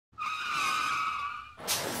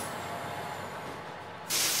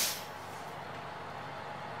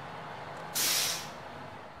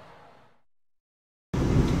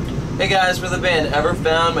Hey guys, we're the band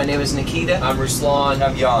Everfound. My name is Nikita. I'm Ruslan.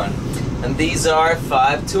 I'm Jan. And these are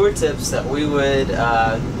 5 tour tips that we would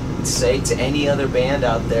say to any other band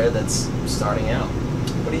out there that's starting out.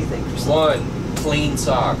 What do you think, Ruslan? 1, clean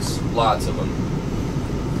socks. Lots of them.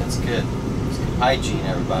 That's good. Hygiene,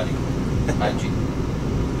 everybody. Hygiene.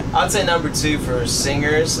 I'd say number 2 for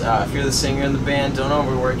singers. If you're the singer in the band, don't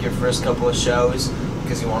overwork your first couple of shows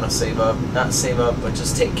because you want to not save up, but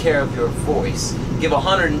just take care of your voice. Give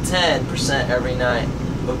 110% every night,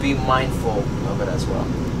 but be mindful of it as well.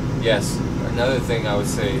 Yes. Another thing I would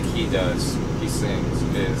say he sings,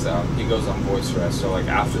 is he goes on voice rest. So like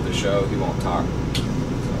after the show, he won't talk. So.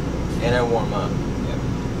 And I warm up.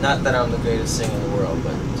 Yeah. Not that I'm the greatest singer in the world,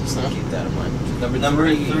 but just keep that in mind.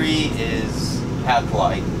 Number three is have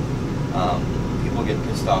polite. People get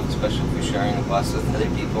pissed off, especially if you're sharing a glass with other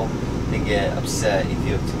people. They get upset if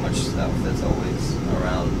you have too much stuff that's always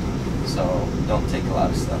around. So don't take a lot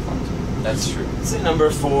of stuff onto it. That's true. I'd say number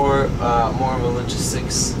 4, more of a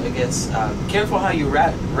logistics, I guess. Careful how you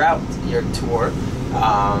route your tour.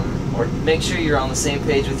 Or make sure you're on the same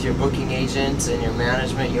page with your booking agent and your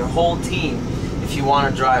management, your whole team. If you want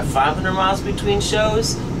to drive 500 miles between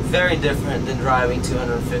shows, very different than driving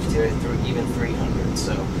 250 or even 300.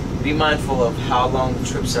 So be mindful of how long the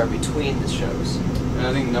trips are between the shows. And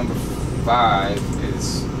I think number 5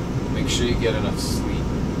 is make sure you get enough sleep.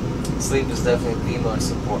 Sleep is definitely the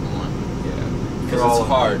most important one. Yeah, because it's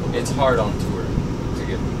hard. It's hard on tour to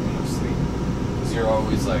get enough sleep. Because you're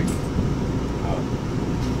always like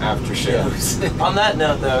after shows. Yeah. On that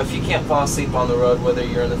note, though, if you can't fall asleep on the road, whether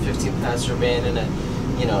you're in the 15-passenger van in a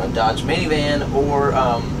Dodge minivan, or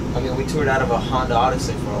I mean, we toured out of a Honda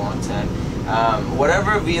Odyssey for a long time.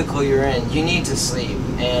 Whatever vehicle you're in, you need to sleep,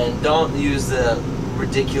 and don't use the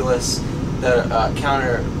ridiculous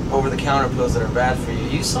over-the-counter pills that are bad for you.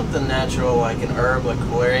 Use something natural like an herb like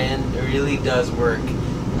valerian. It really does work.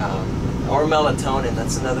 Or melatonin.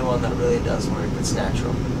 That's another one that really does work. It's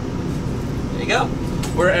natural. There you go.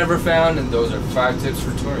 We're Everfound, and those are 5 tips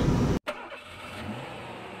for touring.